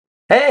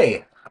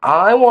Hey,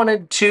 I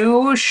wanted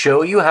to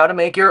show you how to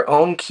make your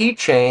own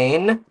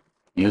keychain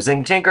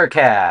using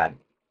TinkerCAD.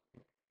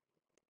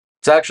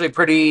 It's actually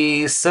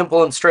pretty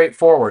simple and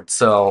straightforward,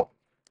 so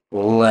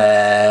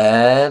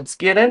let's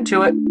get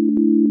into it.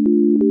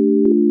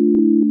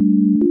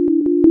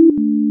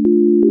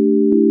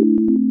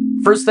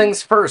 First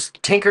things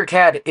first,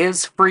 TinkerCAD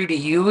is free to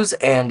use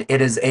and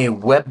it is a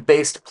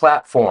web-based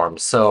platform.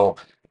 So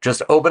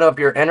just open up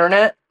your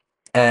internet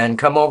and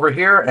come over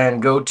here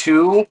and go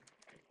to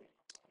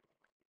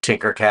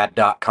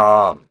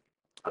tinkercad.com.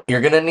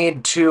 You're going to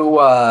need to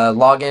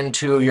log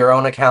into your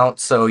own account,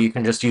 so you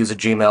can just use a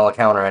Gmail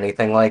account or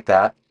anything like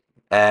that.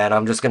 And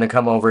I'm just going to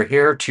come over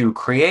here to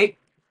create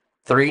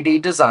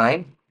 3D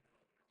design.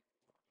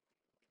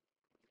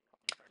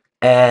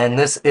 And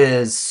this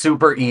is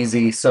super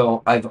easy.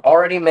 So I've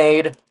already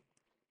made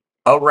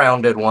a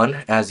rounded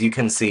one, as you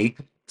can see.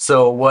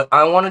 So what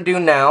I want to do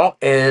now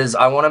is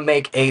I want to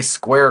make a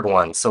squared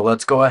one. So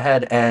let's go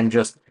ahead and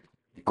just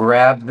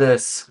grab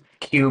this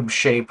cube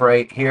shape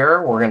right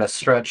here. We're going to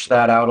stretch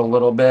that out a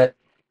little bit.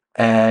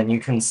 And you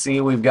can see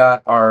we've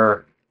got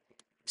our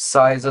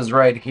sizes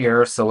right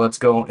here. So let's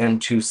go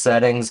into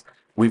settings.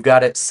 We've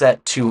got it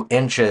set to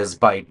inches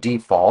by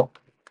default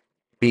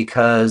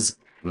because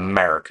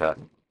America.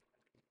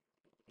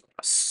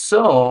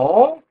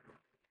 So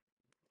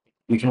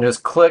you can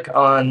just click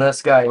on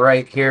this guy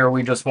right here.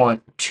 We just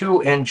want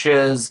 2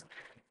 inches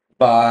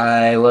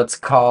by, let's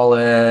call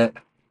it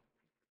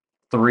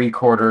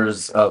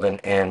 3/4 of an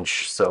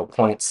inch, so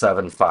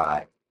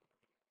 0.75.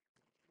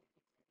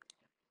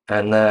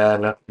 And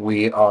then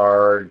we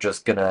are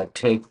just gonna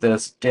take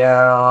this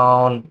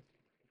down.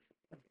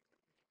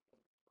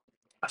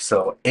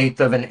 So 1/8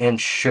 of an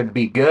inch should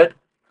be good.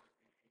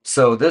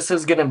 So this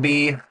is gonna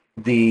be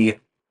the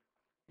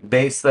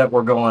base that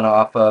we're going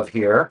off of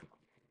here.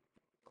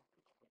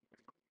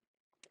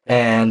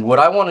 And what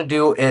I want to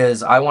do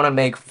is I want to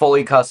make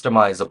fully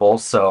customizable.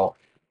 So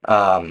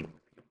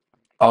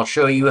I'll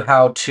show you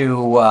how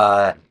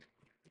to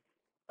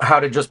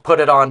just put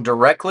it on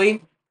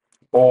directly,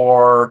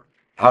 or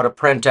how to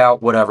print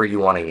out whatever you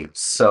want to use.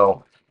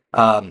 So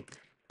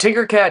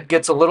TinkerCAD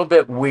gets a little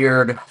bit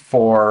weird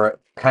for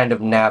kind of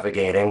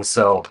navigating.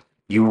 So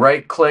you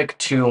right click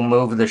to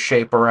move the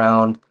shape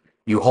around,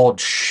 you hold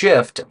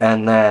shift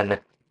and then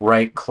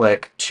right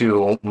click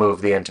to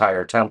move the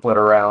entire template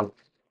around.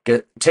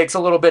 It takes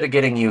a little bit of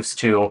getting used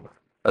to,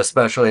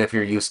 especially if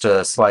you're used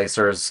to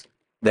slicers.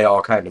 They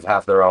all kind of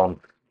have their own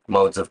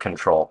modes of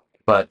control.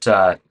 But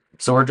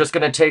so we're just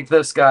going to take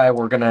this guy,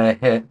 we're going to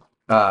hit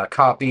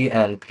copy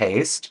and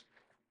paste.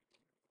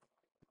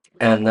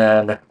 And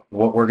then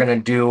what we're going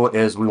to do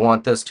is we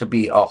want this to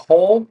be a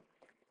hole.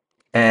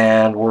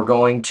 And we're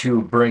going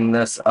to bring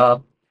this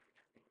up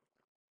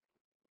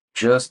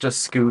just a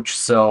scooch.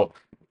 So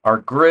our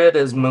grid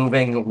is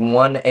moving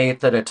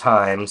 1/8 at a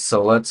time.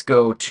 So let's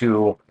go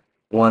to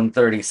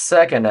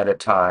 1/32 at a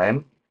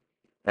time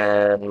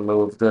and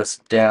move this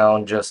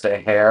down just a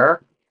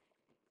hair,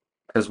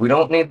 because we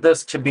don't need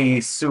this to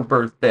be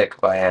super thick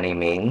by any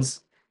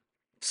means.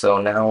 So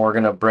now we're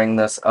going to bring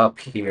this up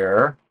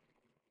here.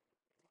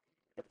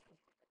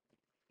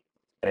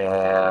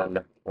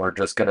 And we're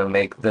just going to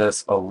make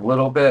this a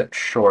little bit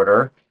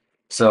shorter.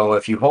 So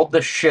if you hold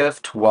the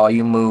shift while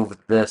you move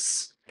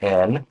this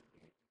in,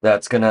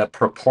 that's going to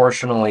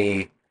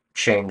proportionally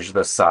change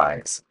the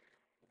size.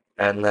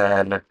 And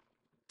then,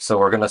 so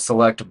we're going to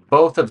select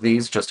both of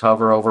these, just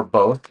hover over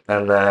both,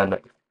 and then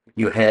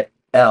you hit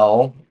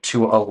L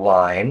to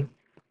align.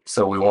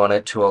 So we want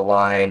it to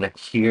align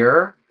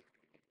here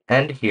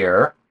and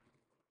here.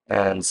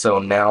 And so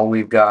now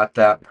we've got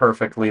that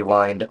perfectly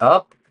lined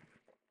up.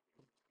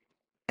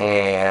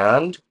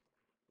 And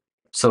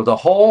so the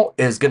hole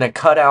is going to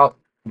cut out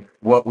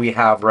what we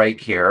have right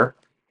here.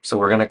 So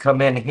we're going to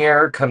come in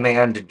here,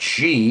 Command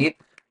G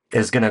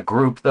is going to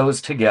group those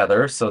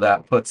together. So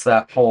that puts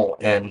that hole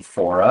in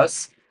for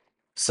us.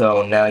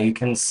 So now you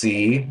can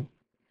see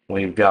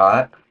we've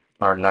got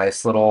our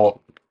nice little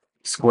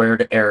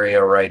squared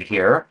area right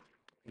here.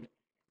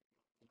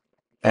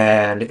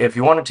 And if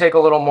you want to take a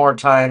little more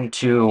time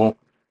to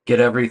get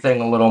everything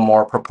a little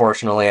more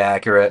proportionally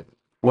accurate,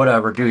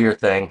 whatever, do your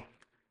thing.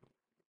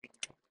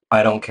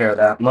 I don't care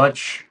that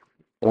much.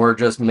 We're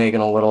just making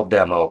a little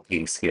demo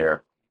piece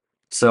here.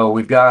 So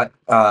we've got,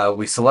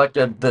 we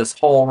selected this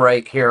hole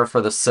right here for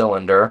the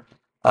cylinder.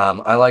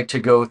 I like to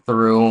go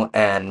through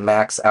and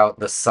max out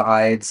the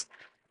sides.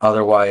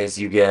 Otherwise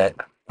you get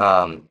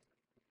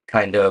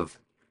kind of,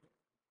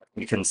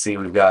 you can see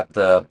we've got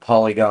the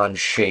polygon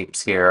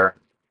shapes here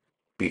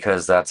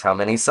because that's how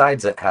many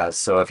sides it has.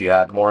 So if you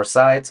add more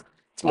sides,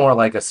 it's more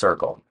like a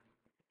circle.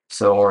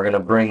 So we're going to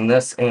bring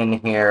this in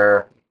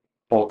here,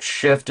 hold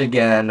shift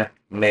again,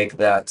 make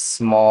that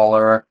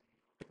smaller.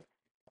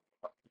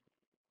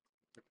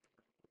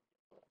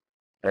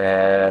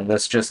 And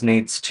this just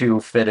needs to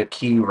fit a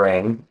key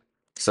ring.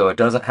 So it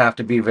doesn't have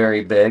to be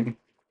very big.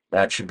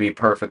 That should be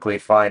perfectly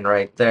fine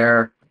right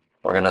there.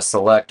 We're going to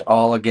select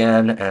all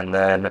again and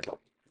then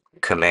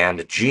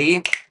Command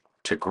G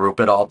to group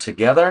it all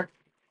together.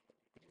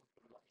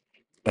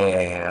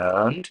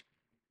 And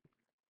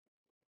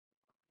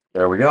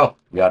there we go.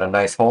 We got a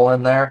nice hole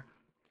in there.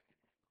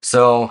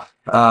 So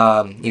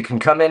you can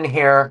come in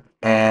here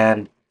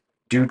and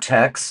do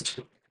text,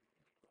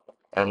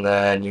 and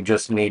then you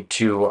just need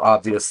to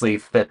obviously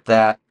fit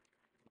that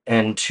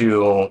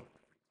into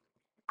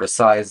the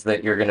size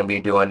that you're going to be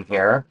doing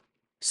here.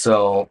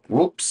 So,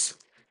 whoops.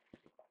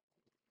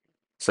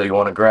 So you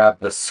want to grab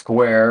the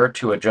square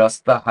to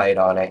adjust the height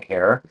on it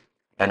here.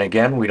 And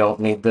again, we don't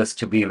need this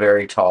to be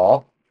very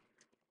tall.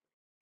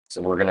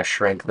 So we're going to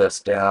shrink this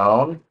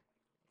down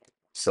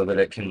so that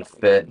it can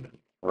fit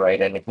right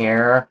in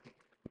here.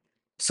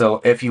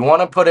 So if you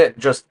want to put it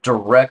just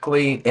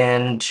directly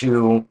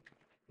into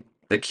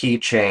the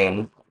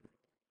keychain,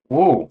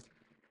 woo,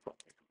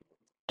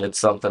 did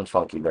something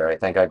funky there. I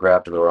think I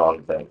grabbed the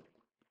wrong thing.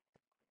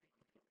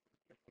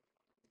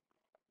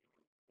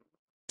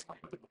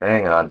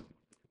 Hang on.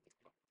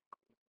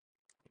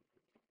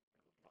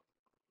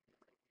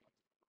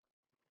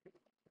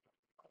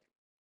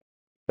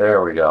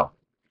 There we go.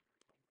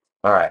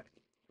 All right.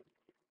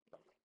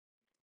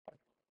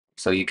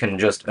 So you can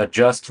just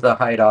adjust the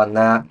height on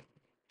that.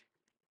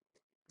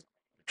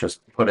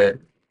 Just put it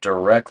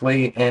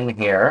directly in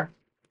here.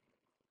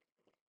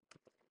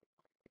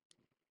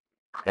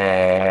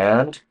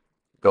 And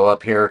go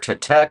up here to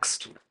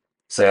text.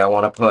 Say I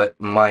want to put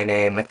my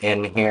name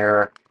in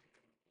here.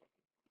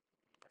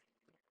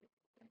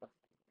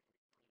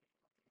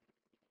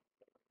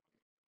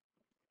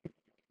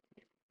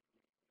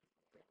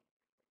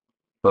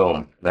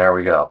 Boom. There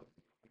we go.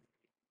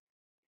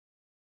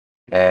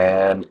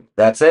 And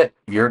that's it.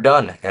 You're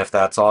done if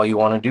that's all you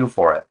want to do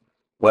for it.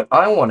 What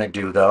I want to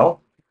do, though,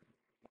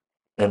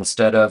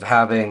 instead of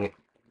having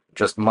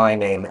just my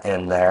name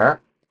in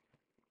there,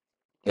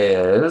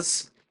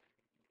 is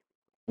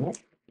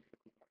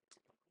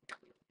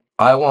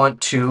I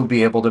want to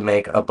be able to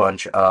make a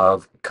bunch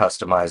of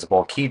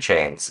customizable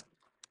keychains.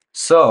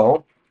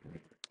 So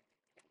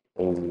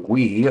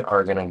we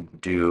are going to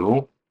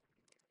do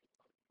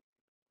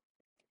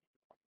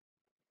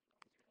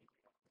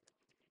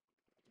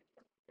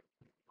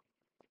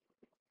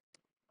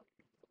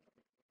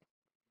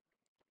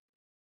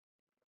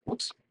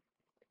whoops.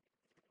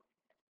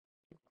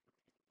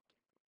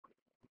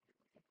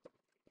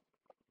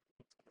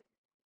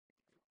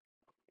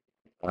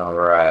 All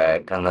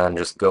right, and then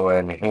just go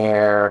in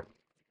here.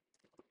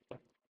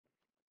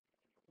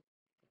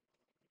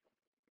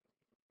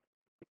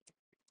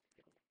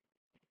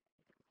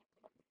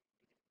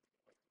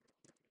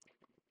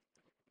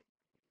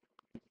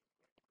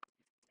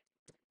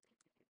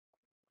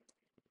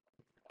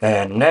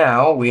 And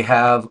now we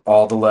have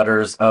all the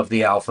letters of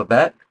the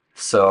alphabet.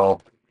 So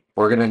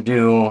we're going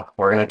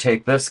to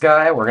take this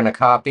guy, we're going to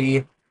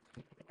copy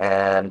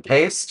and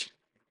paste.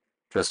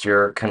 Just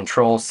your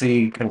Control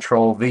C,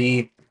 Control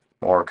V,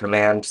 or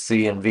Command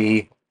C and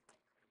V,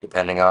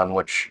 depending on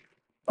which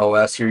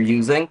OS you're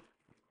using.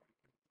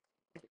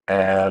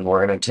 And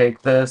we're going to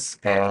take this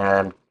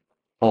and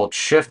hold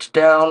Shift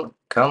down,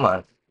 come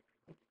on,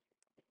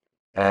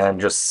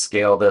 and just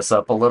scale this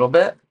up a little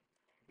bit.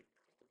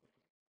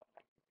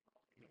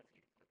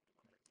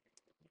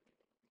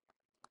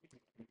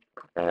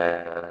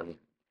 And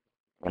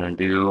I'm going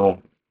to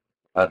do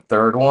a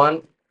third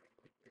one.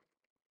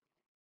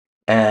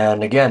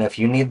 And again, if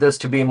you need this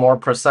to be more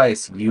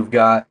precise, you've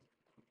got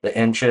the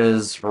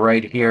inches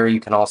right here. You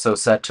can also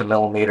set to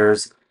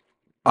millimeters.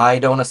 I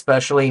don't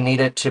especially need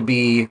it to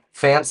be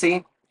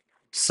fancy,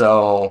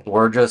 so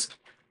we're just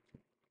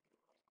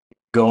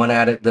going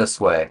at it this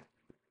way.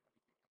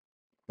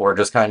 We're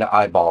just kind of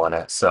eyeballing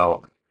it.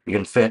 So you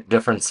can fit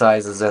different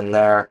sizes in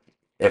there.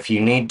 If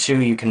you need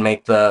to, you can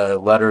make the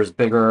letters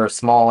bigger or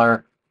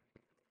smaller,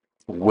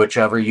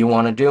 whichever you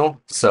want to do.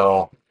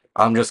 So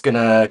I'm just going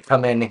to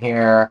come in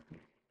here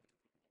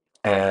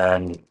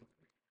and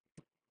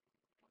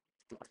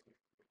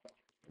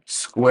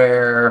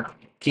square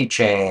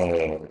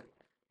keychain.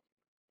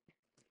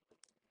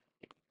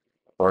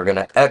 We're going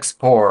to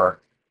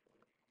export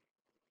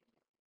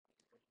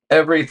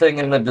everything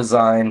in the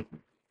design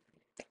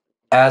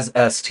as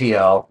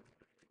STL,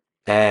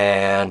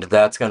 and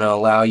that's going to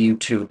allow you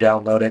to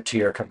download it to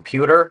your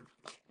computer.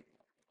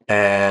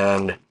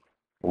 And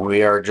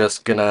we are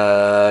just going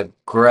to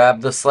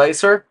grab the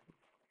slicer,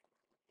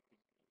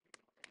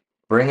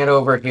 bring it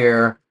over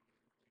here,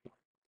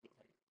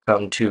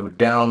 come to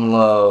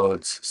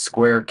Downloads,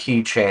 Square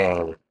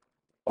Keychain,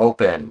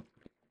 Open.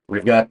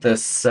 We've got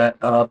this set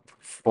up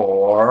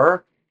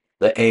for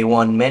the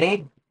A1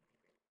 Mini,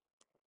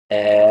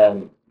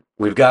 and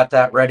we've got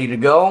that ready to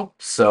go,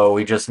 so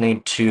we just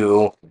need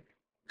to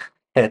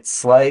hit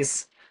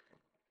slice.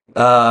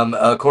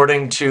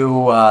 According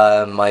to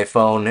my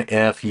phone,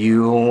 if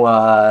you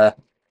are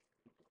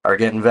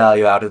getting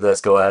value out of this,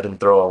 go ahead and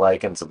throw a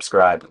like and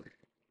subscribe.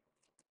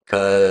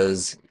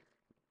 Because,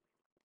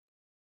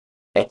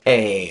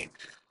 hey,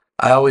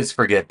 I always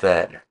forget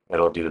that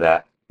it'll do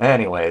that.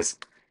 Anyways,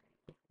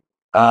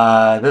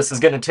 this is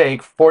going to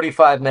take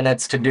 45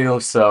 minutes to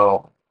do,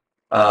 so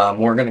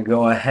we're going to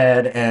go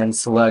ahead and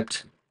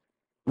select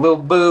Lil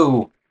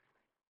Boo.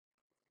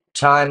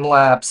 time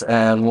lapse,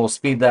 and we'll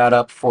speed that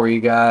up for you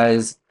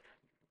guys.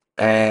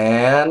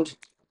 And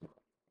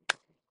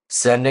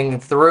sending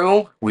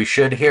through. We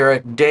should hear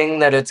it ding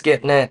that it's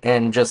getting it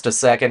in just a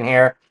second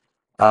here.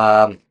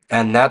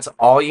 And that's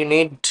all you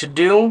need to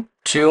do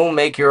to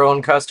make your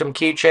own custom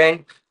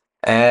keychain.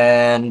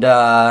 And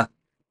I'll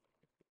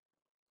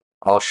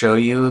show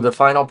you the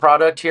final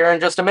product here in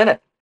just a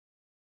minute.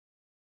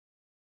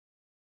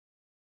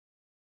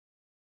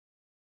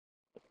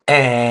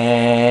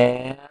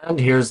 And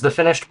here's the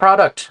finished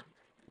product.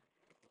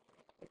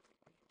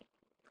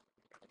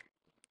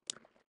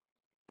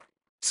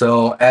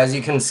 So as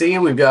you can see,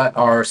 we've got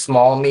our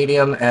small,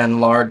 medium, and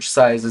large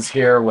sizes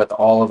here with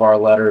all of our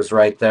letters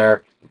right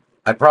there.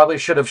 I probably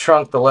should have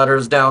shrunk the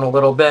letters down a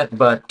little bit,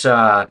 but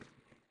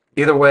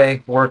either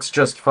way, works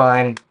just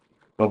fine.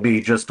 It'll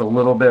be just a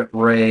little bit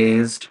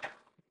raised.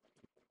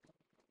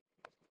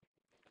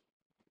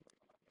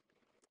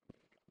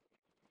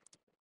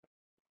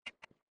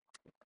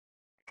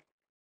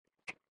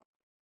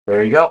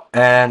 There you go.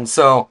 And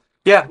so,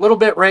 yeah, a little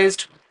bit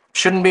raised.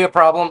 Shouldn't be a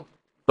problem.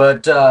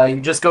 But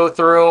you just go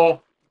through,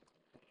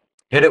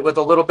 hit it with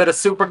a little bit of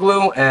super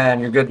glue,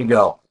 and you're good to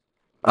go.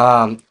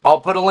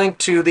 I'll put a link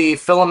to the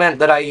filament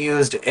that I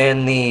used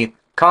in the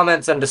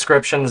comments and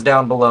descriptions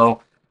down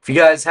below. If you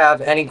guys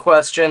have any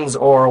questions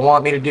or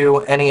want me to do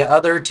any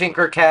other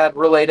TinkerCAD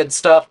related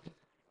stuff,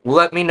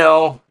 let me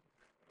know.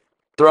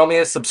 Throw me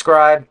a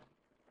subscribe.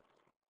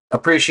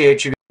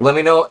 Appreciate you. Let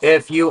me know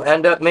if you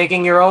end up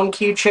making your own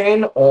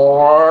keychain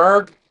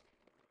or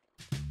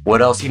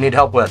what else you need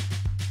help with.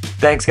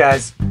 Thanks,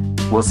 guys.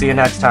 We'll see you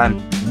next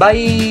time.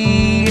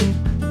 Bye!